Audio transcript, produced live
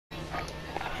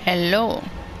Hello.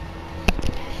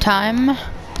 Time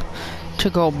to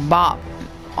go bop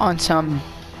on some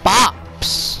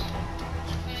bops.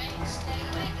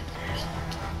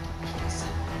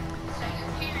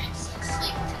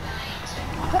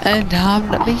 And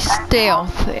time to be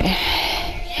stealthy.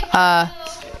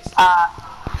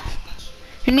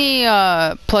 You need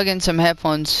plug in some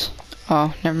headphones.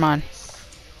 Oh, never mind.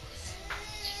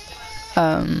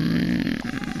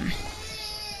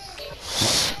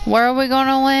 Where are we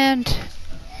gonna land?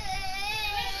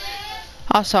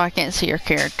 Also, I can't see your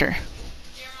character.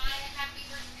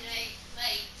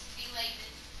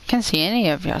 Can't see any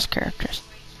of y'all's characters.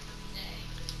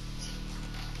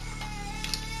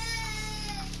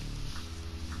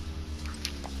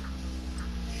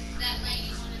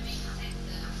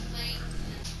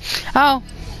 Oh,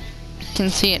 can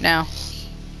see it now.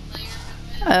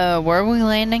 Where are we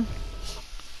landing?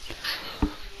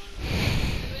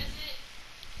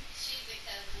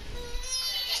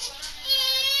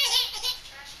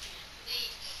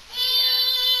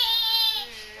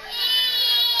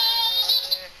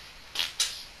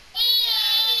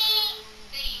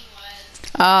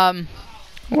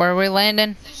 Where are we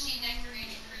landing?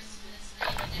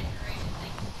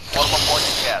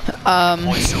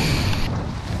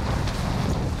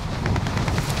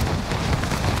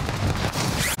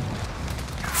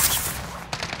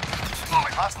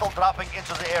 Hostile dropping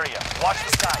into the area. Watch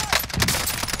the skies.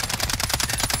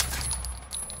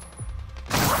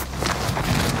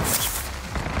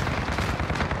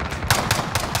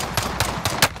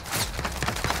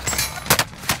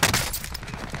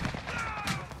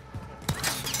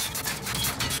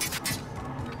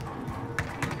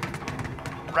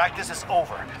 Practice is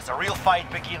over. The real fight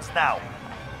begins now.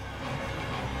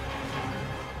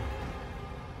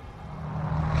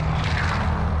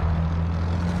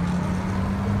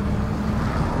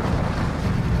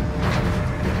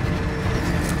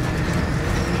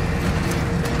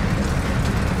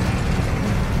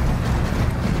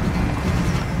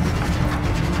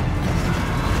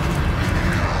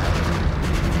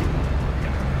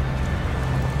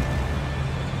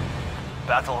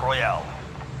 Battle Royale.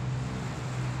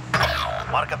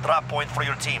 Mark a drop point for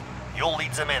your team. You'll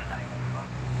lead them in.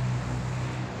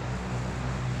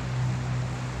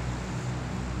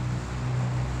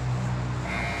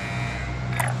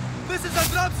 This is a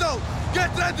drop zone!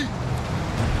 Get ready!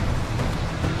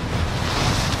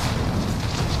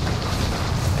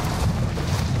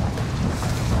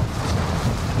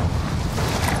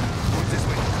 Move this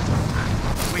way.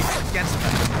 Wait, against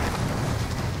them.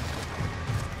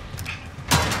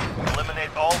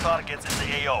 Eliminate all targets in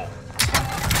the AO.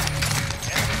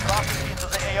 Enemy dropping into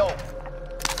the AO.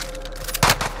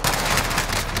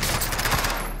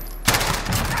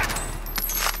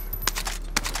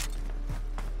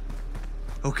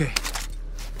 Okay.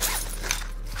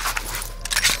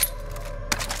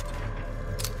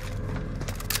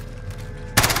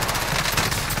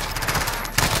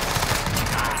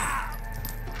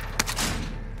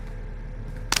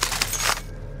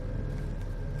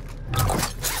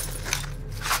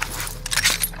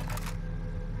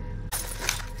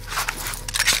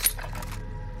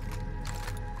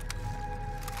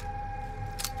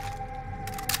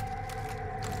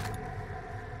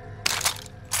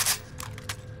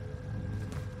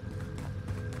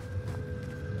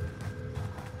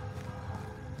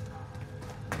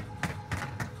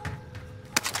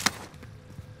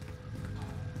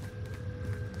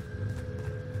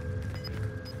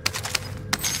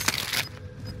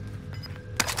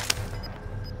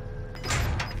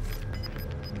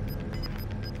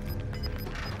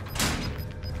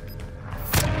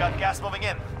 Got gas moving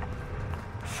in.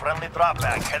 Friendly drop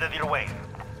bag headed your way.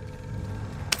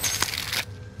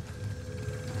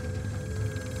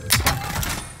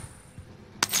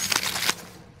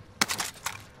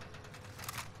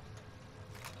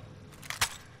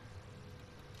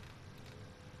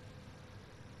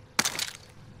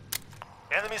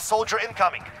 Enemy soldier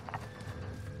incoming.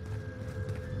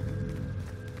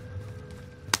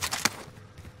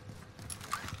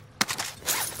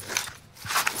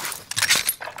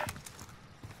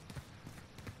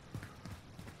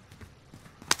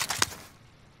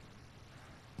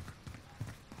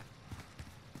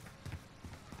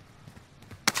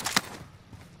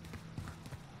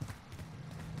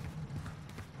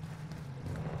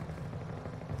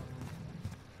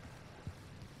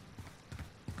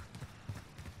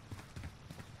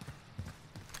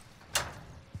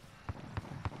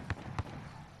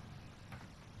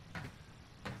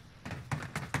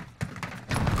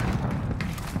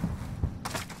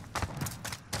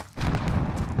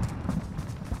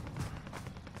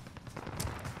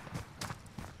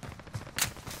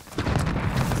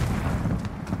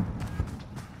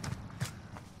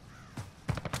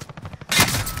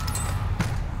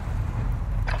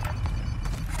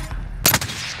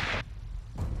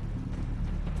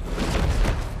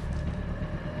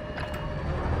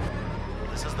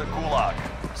 the Gulag.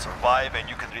 Survive and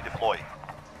you can redeploy.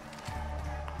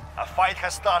 A fight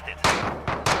has started.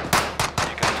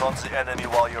 You can taunt the enemy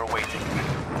while you're waiting.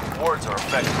 Words are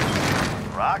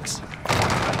effective. Rocks?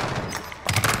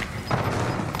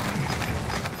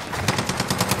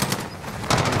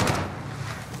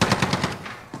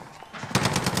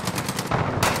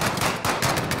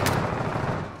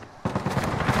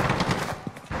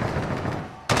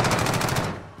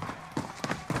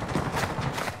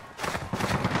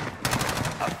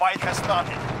 Fight has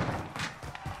started.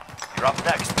 You're up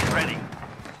next. Get ready.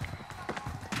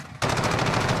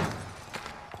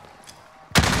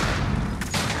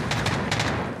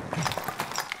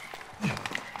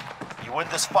 You win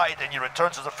this fight and you return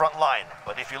to the front line.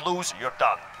 But if you lose, you're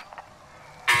done.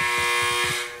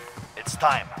 It's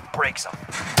time. Break some. You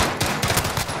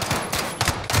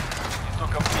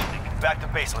took a beating. Back to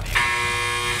base with you.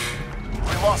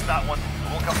 We lost that one.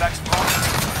 We'll come back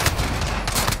stronger.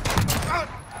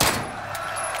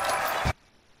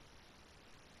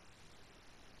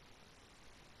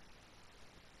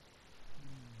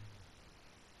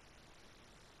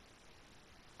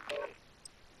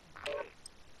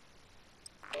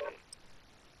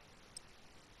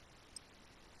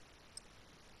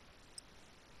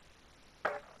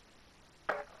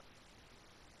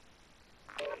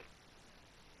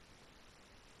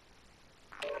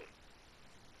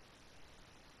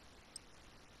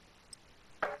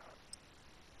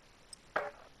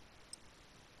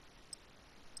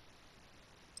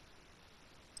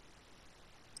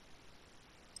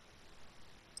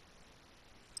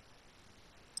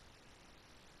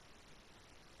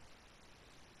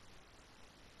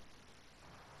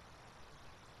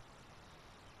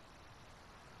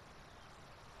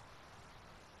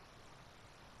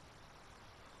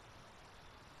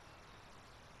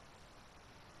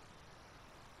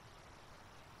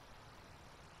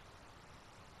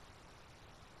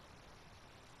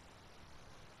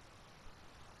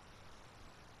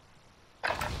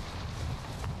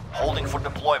 Holding for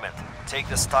deployment. Take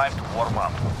this time to warm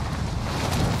up.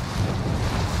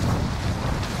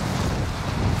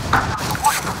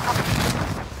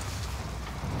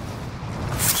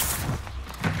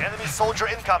 Enemy soldier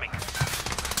incoming.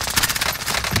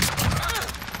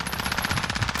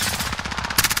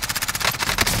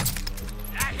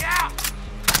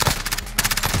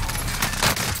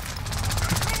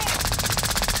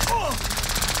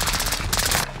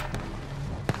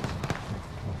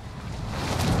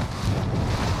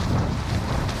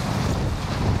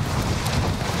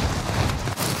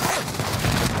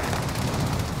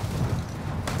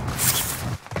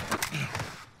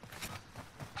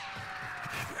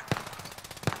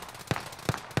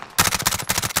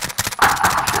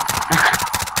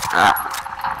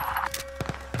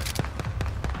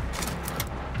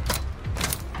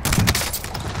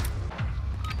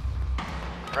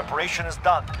 Preparation is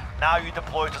done. Now you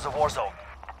deploy to the war zone.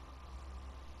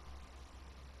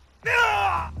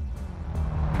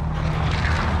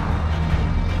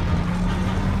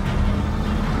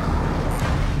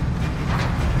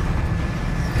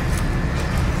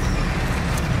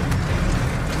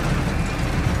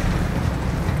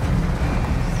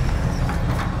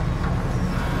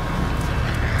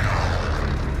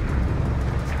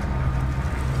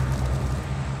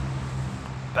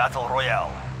 Battle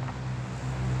Royale.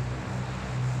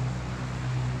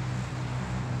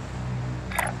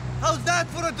 How's that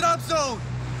for a drop zone?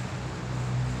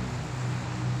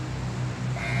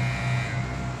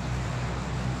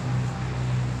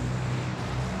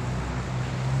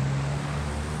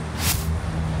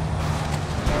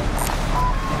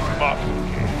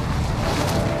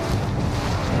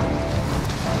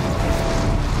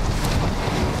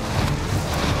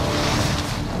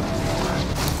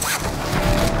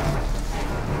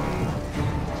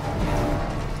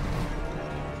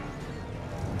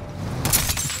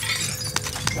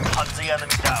 Hunt the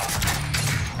enemy down.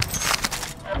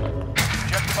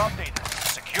 Objective updated.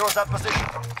 Secure that position.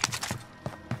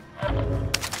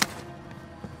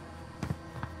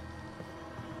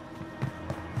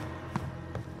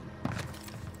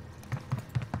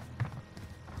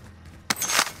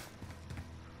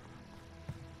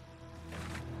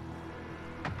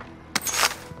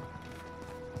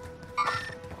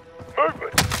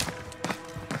 Movement.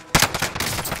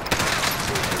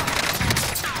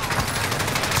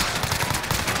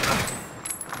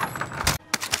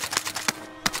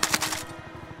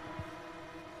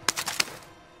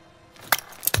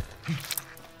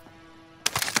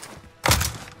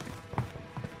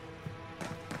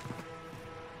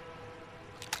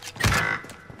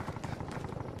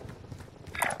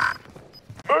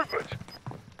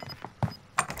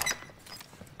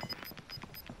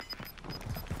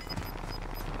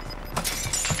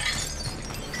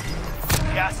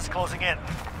 Gas is closing in.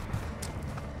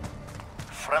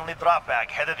 Friendly drop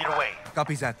bag headed your way.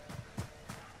 Copy that.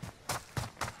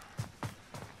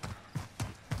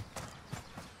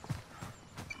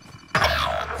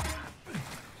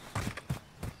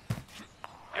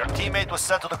 Your teammate was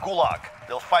sent to the gulag.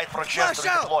 They'll fight for a chance to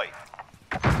Flash out!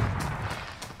 redeploy.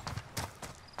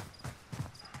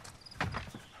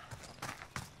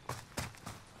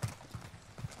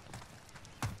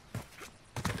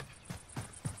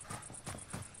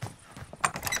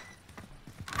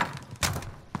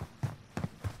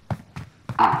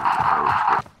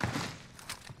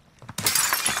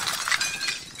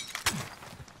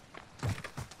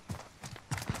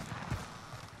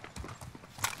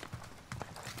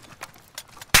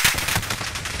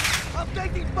 I'm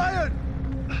taking fire!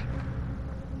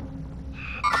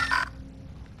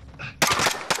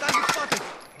 Target spotted!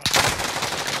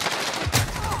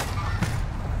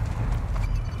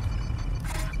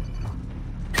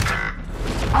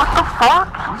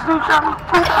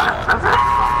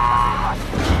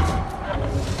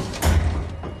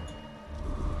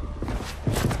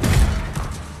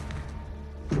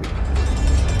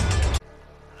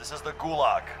 This is the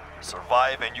gulag.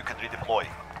 Survive and you can redeploy.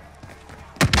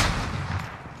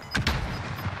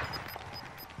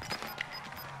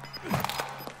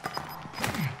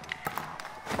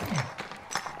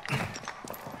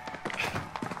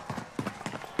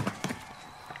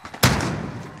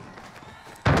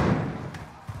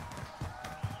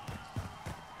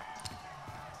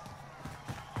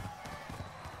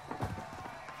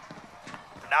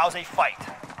 Now's a fight.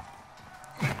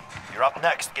 You're up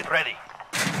next. Get ready.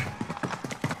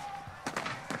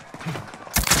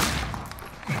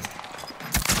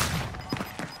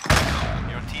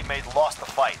 Your teammate lost the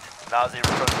fight. Now's a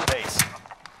return to base.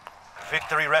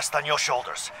 Victory rests on your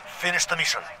shoulders. Finish the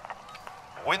mission.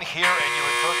 Win here and you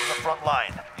return to the front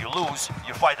line. You lose,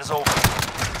 your fight is over.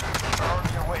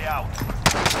 Earn your way out.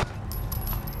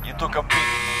 You took a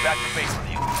beat. Back to base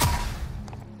with you.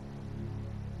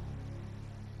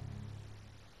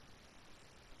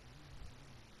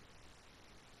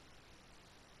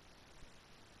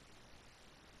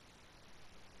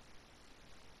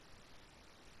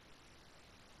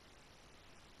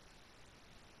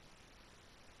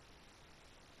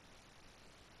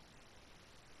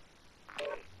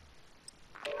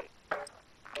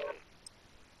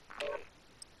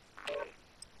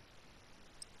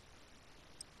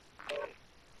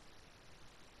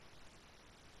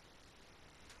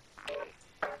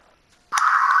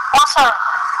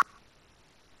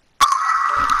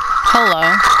 Hello.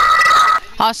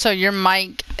 Also, your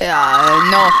mic,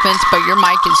 no offense, but your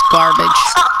mic is garbage.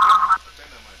 I think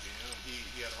that might be him.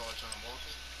 He had a hard time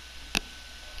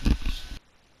walking.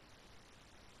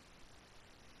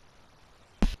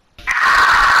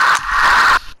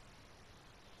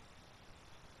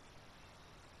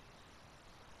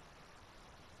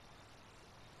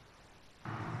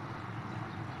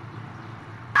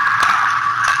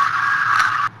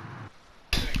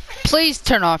 Please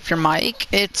turn off your mic.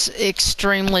 It's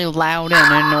extremely loud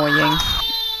and annoying.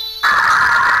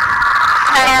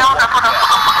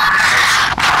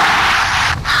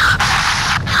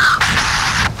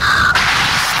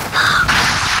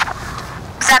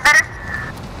 Is that better?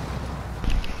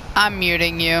 I'm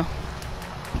muting you.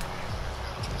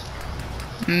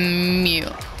 Mute.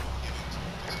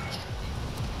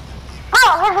 Bro,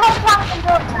 his headphones can do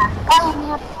that. That was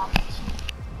mute.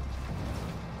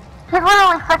 He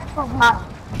literally fixed his mic.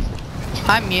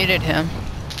 I muted him.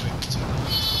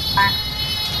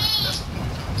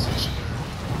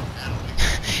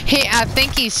 I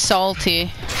think he's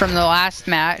salty from the last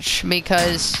match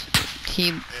because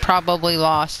he probably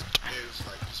lost. It was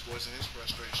like just voicing his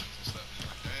frustrations and stuff.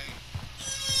 And like,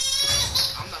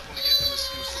 dang, I'm not gonna give him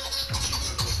excuses.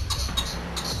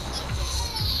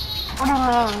 What do you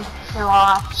mean, he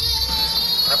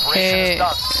lost? Preparation is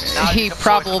done. Now He you deploy to the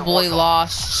probably Warzone.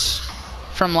 lost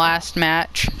from last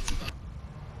match.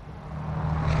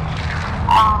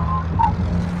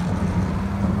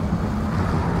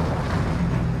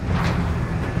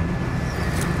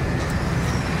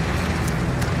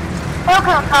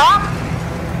 Okay, Tom?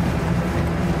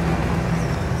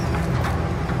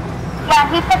 Yeah,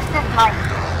 he fixed his mic.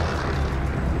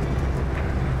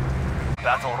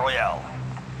 Battle Royale.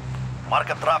 Mark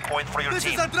a drop point for your This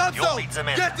team. is a drop You'll zone! lead them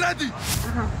in. Get ready!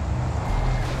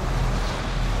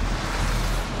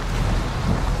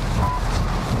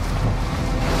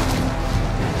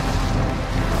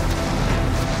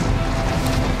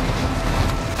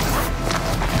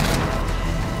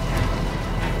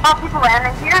 Oh, people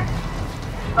landing here?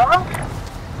 Hello?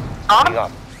 On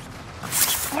him?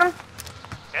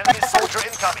 Enemy soldier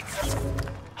incoming.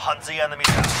 Hunt the enemy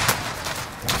down.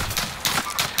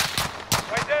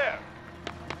 Right there.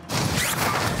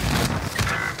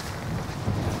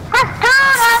 This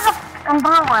dude has a fucking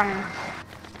blue one.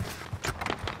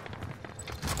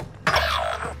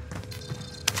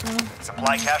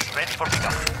 Supply cache ready for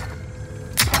pickup.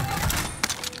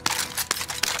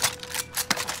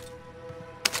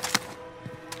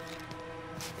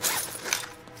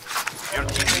 Your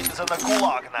teammate is in the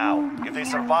gulag now. If they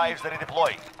survive, they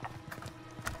redeploy.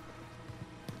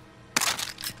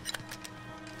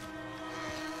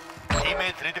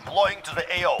 Teammate redeploying to the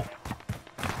AO.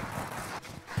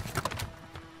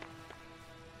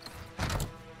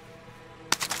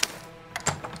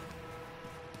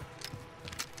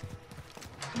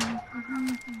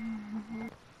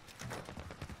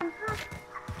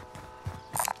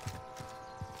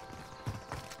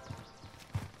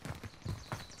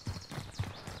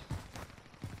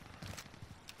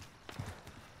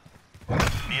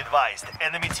 Be advised,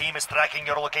 enemy team is tracking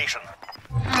your location.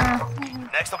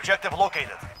 Next objective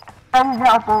located. I need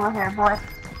help over here, boy.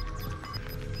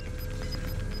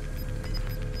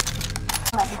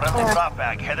 Friendly drop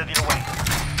bag headed your way.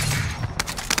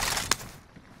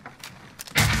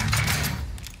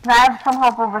 Can I have some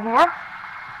help over here?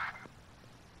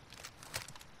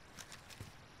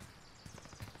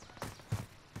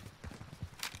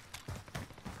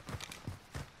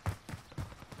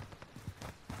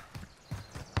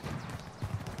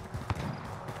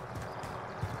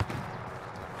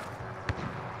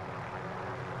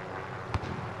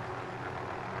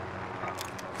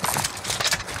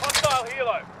 Hostile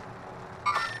helo.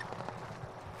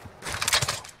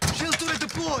 Shield turret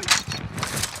deployed.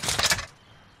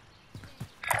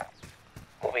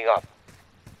 Moving up.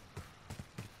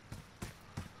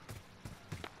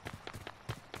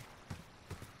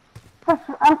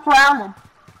 I'm surrounded.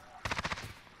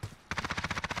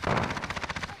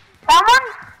 Someone?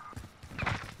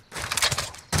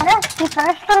 Yes, he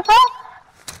finished himself?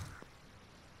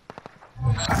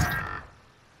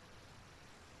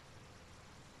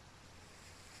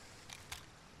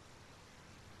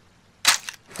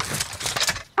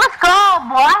 Let's go,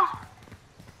 boy!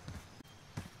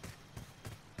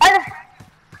 I just...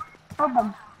 killed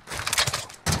them.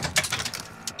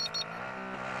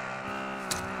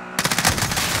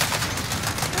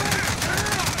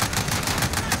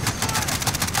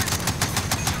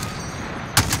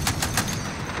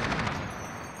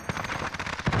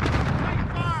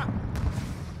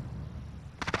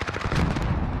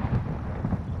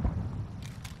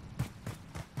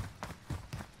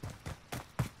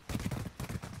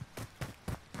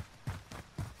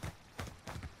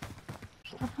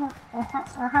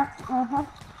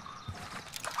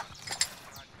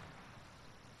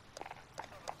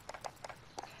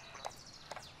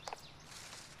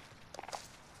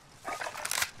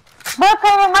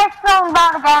 BOPPIN, my phone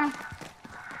down again.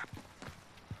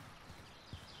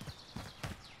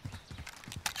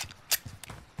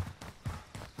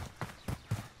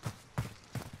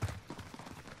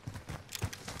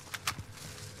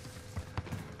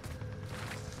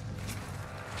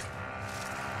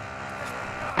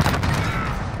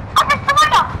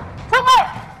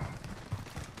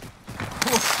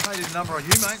 I did a number on you,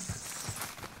 mate.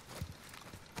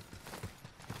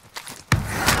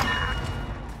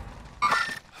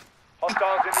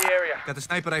 Hostiles in the area. Got the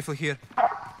sniper rifle here.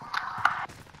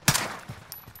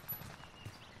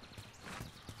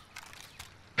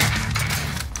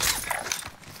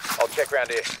 I'll check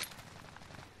round here.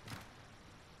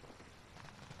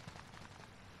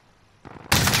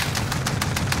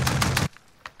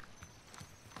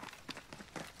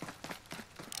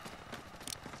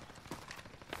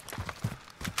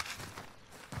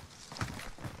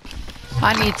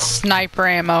 I need sniper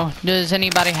ammo. Does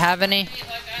anybody have any?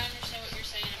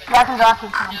 Yeah, I can drop you.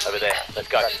 Over there. Let's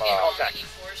go. Contact.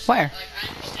 Where?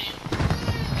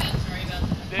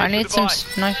 I need some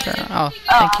sniper. Oh,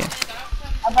 thank you.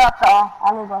 I dropped all.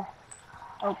 I need a...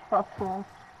 Oh, fuck you.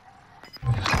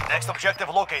 Next objective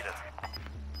located.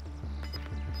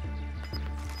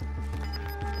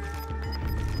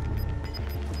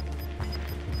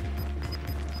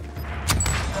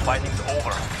 Fighting's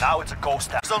over. Now it's a ghost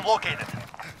town. Zone located.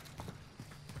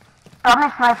 Drop me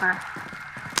sniper.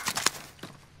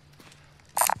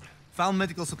 Found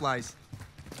medical supplies.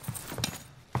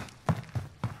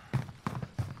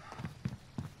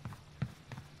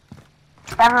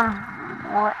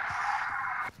 What?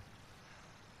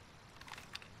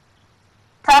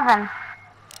 7.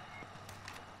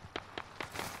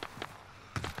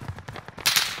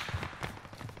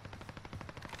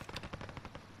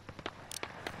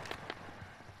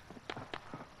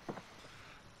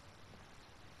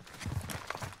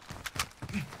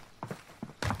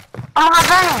 don't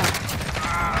have any.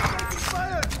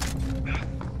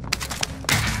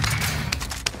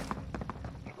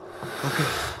 Okay.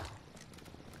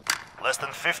 Less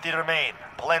than 50 remain.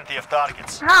 Plenty of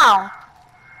targets. No.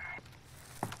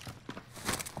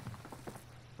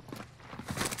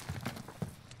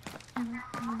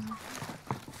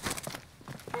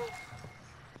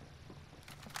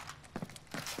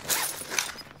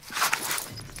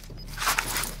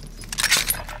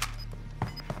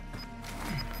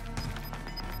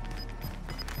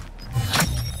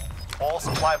 All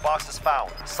supply boxes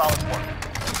found. Solid work.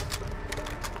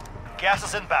 Gas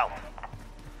is inbound.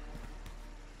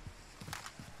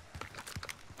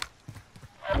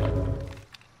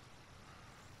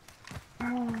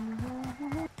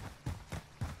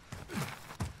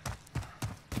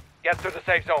 Get to the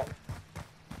safe zone.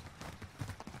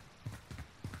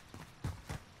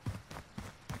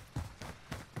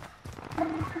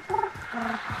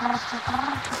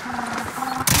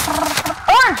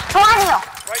 Orange, Tornado.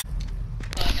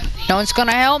 No one's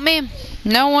gonna help me?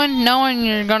 No one? No one?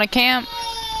 You're gonna camp?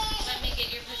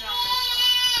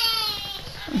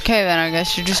 Okay then, I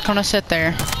guess you're just gonna sit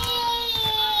there.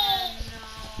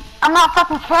 I'm not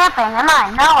fucking camping, am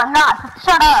I? No, I'm not.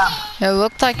 Shut up. It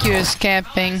looked like you was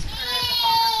camping.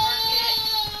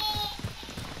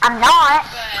 I'm not.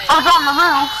 I was on the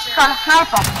roof trying to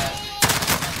snipe him.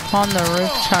 On the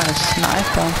roof trying to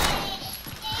snipe him.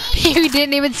 You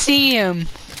didn't even see him.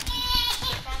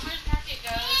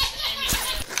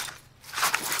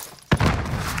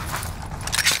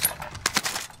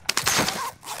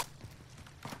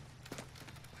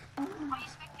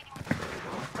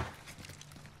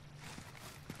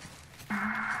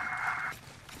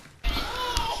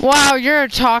 Wow, you're a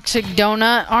toxic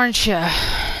donut, aren't you?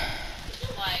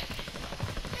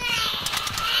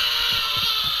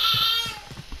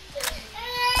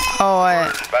 Oh,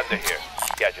 Bender here.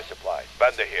 Get your supplies.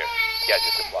 Bender here. Get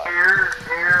your supplies.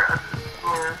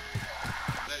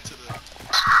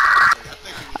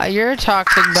 you're a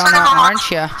toxic donut,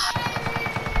 aren't you?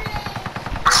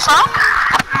 Suck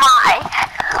my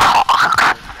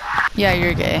cock. Yeah,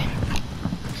 you're gay.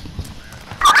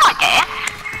 I'm not gay.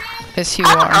 Yes, you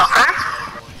I'm a are. girlfriend.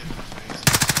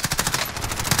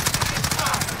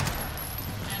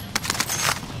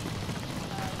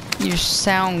 You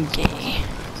sound gay.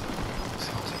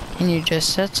 And you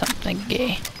just said something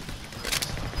gay.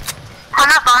 I'm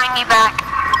not buying you back.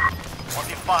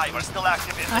 25 are still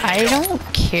active in the I don't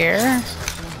care.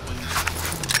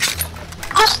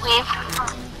 Just leave.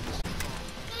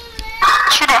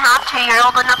 Shouldn't have to. You're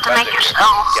old enough to make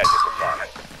yourself. Get your supplies.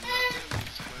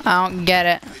 I don't get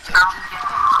it.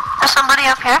 There's somebody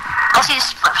up here. I see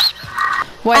his first.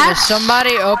 Wait, there's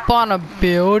somebody up on a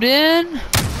building?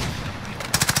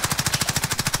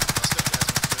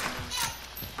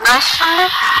 Nice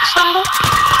somebody.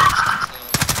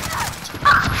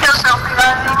 Feel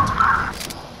self-driving.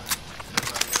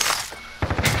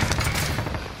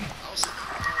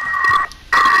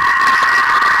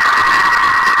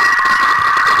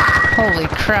 Holy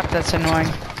crap, that's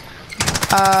annoying.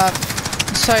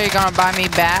 So you're gonna buy me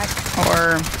back,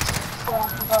 or?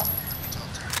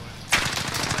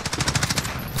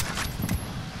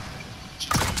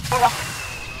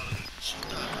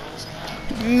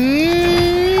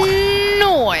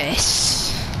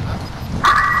 Nice.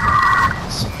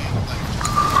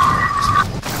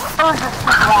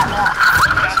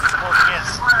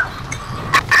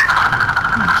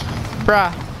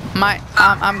 Bruh,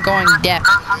 I'm going deaf.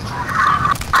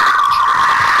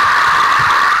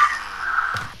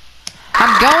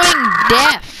 I'm going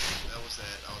deaf.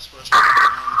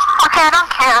 Okay, I don't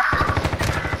care.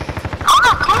 Oh,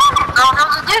 damn it, bro. There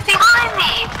was a dude behind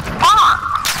me. Fuck.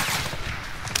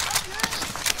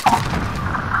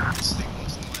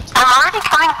 I'm already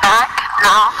coming back.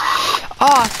 No.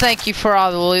 Oh, thank you for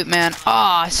all the loot, man.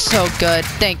 Oh, so good.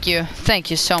 Thank you. Thank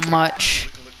you so much.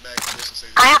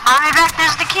 I'll be back.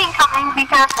 There's the king coming. Be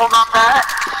careful about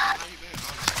that.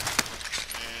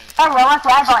 Oh, well, once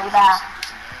I brought you back.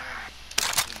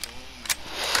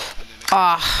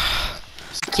 Ah,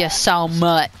 thank you so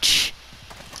much.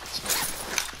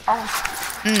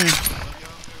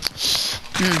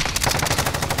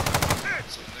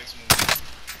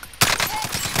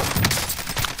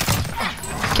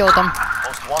 Killed him.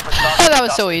 Oh, that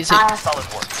was so easy. Solid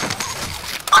work.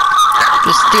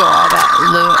 Just steal all that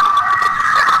loot.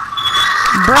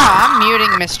 Bruh, I'm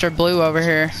muting Mr. Blue over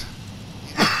here.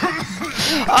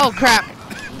 Oh, crap.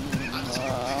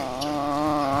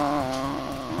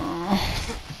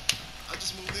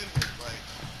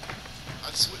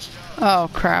 Oh,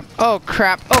 crap. Oh,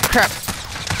 crap. Oh, crap.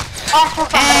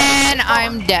 And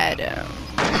I'm dead.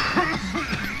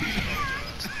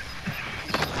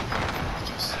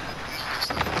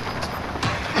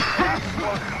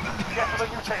 Get to the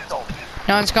new safe zone.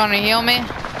 No one's gonna heal me?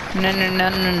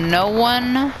 No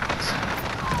one?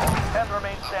 10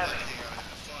 remain standing.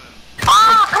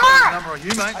 Oh, come on! Number on you,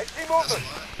 mate. I see movement.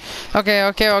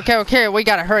 Okay, we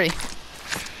gotta hurry.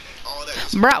 All that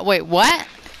is, Bro, wait, what?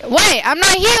 Wait, I'm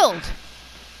not healed!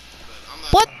 I'm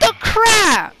not What the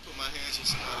crap? put my hands on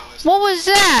somebody unless What was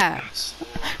that?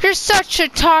 You're such a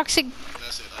toxic...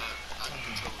 that's it. I can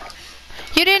control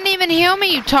it. You didn't even heal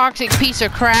me, you toxic piece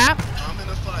of crap. I'm in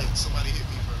a fight. Somebody hit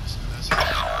me first. And that's it.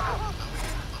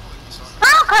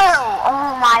 Broco!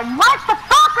 Oh my, what the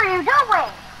fuck are you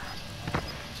doing?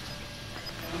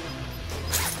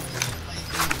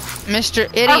 Mr.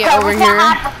 Idiot over here. We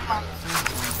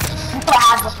can't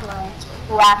have this one.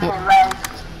 Who actually lives.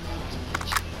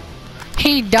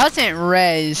 He doesn't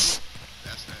res.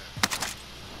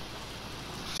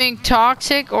 Being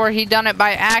toxic, or he done it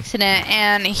by accident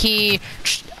and he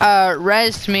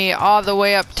resed me all the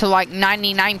way up to like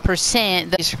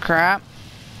 99%. This crap.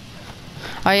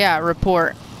 Oh yeah,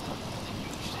 report.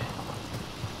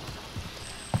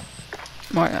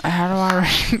 What? How do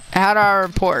I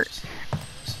report?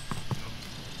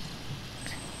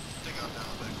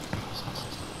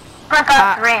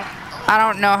 Broco 3. I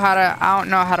don't know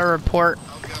how to report.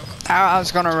 I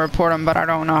was gonna report him, but I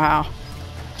don't know how.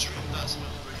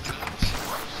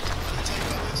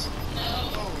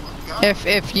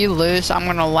 If you lose, I'm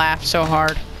gonna laugh so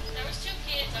hard.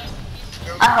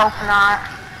 I hope not.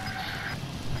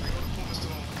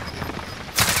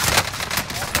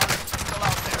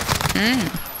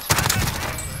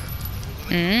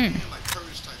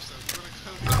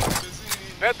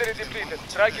 Battery depleted.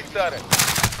 Tracking started.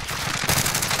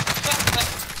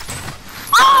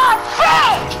 Oh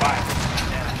shit!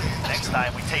 Next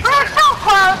time we take We're so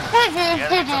close. Yeah,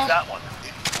 they took that one.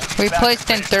 We placed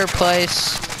in 3rd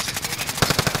place.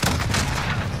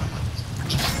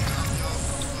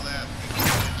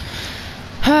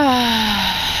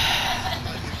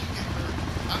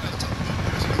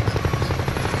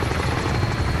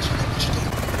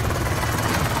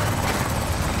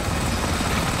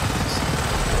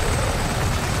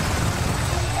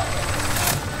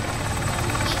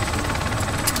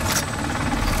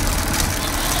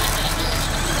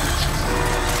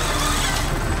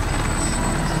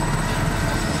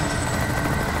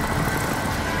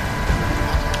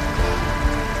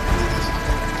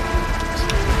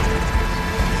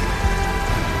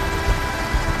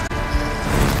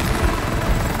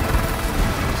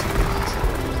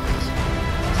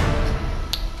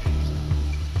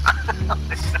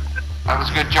 That was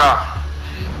a good job.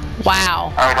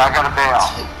 Wow. Alright, I got a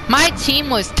bail. My team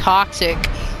was toxic.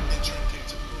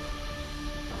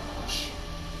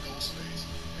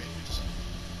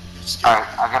 Alright,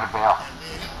 I got a bail.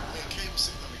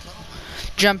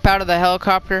 Jump out of the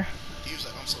helicopter. He was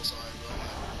like, I'm so sorry, bro. I'm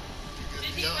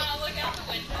like, did he not look out the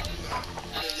window?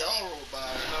 No. Y'all rolled by,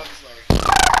 and I was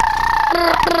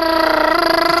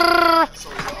like, so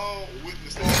y'all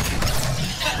witnessed that.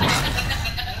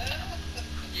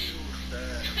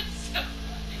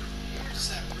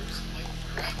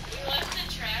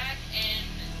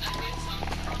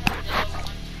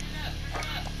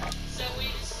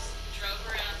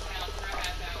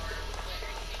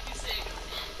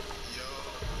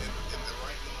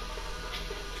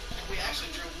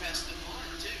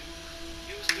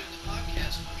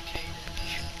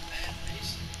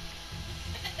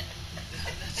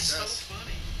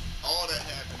 All that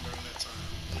happened during that time.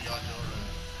 Y'all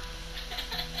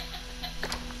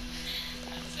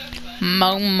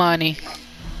know More money. that.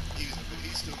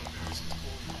 He's still embarrassed.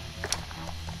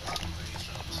 He's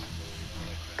trying to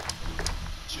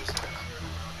she was like, I heard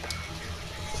around and Kayla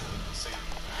came to save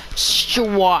me.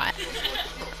 Swat.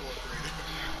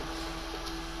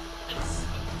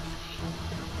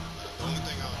 The only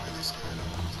thing I was really scared of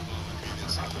was being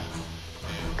inside and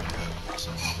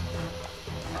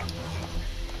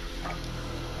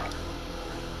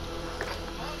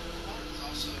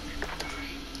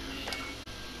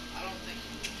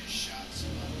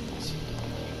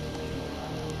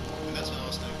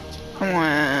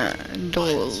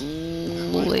Delete.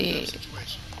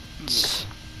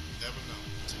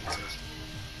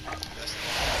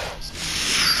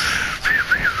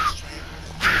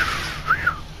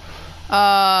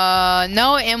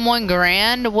 No M1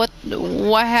 Grand.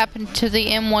 What happened to the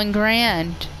M1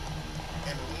 Grand?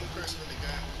 And the only person with the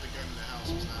gun in the house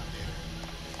was not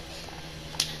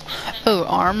there. Oh,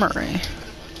 armory.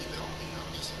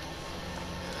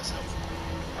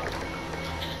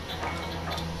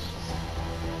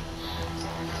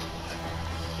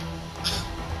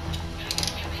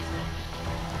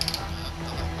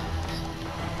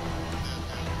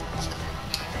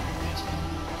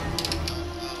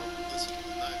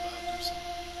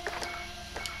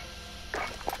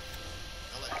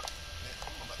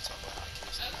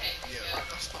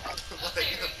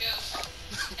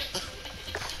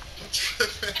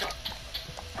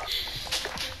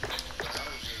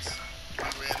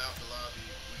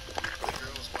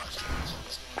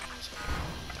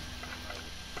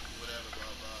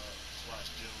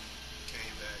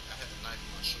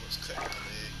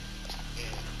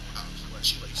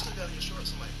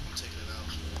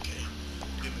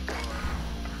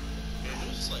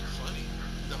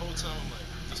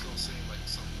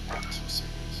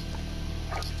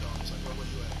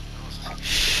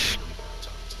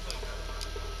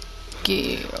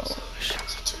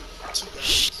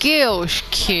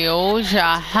 kills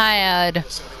I had.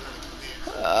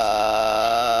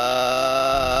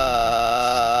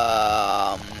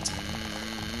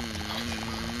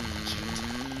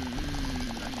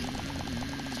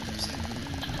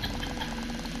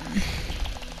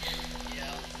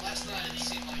 Last night it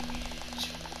seemed like we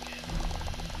chill again.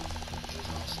 It was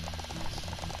awesome.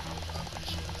 I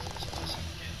appreciate it. It was awesome.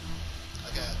 I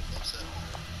got upset with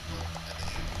her at the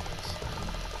end because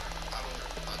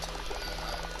I told you that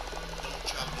I don't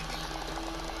try to make me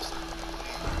force it.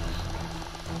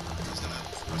 Because then I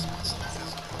have to force myself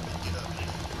physically. I mean, get up and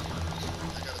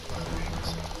I gotta do what I want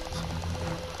sometimes.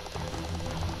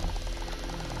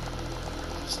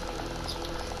 That's what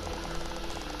I mean.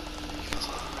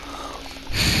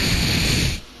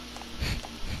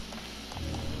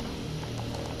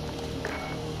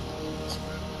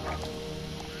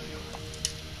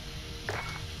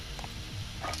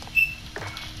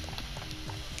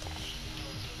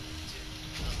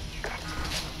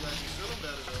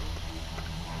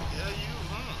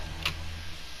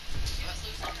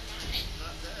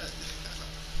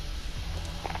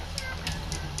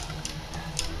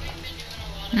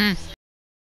 Mm.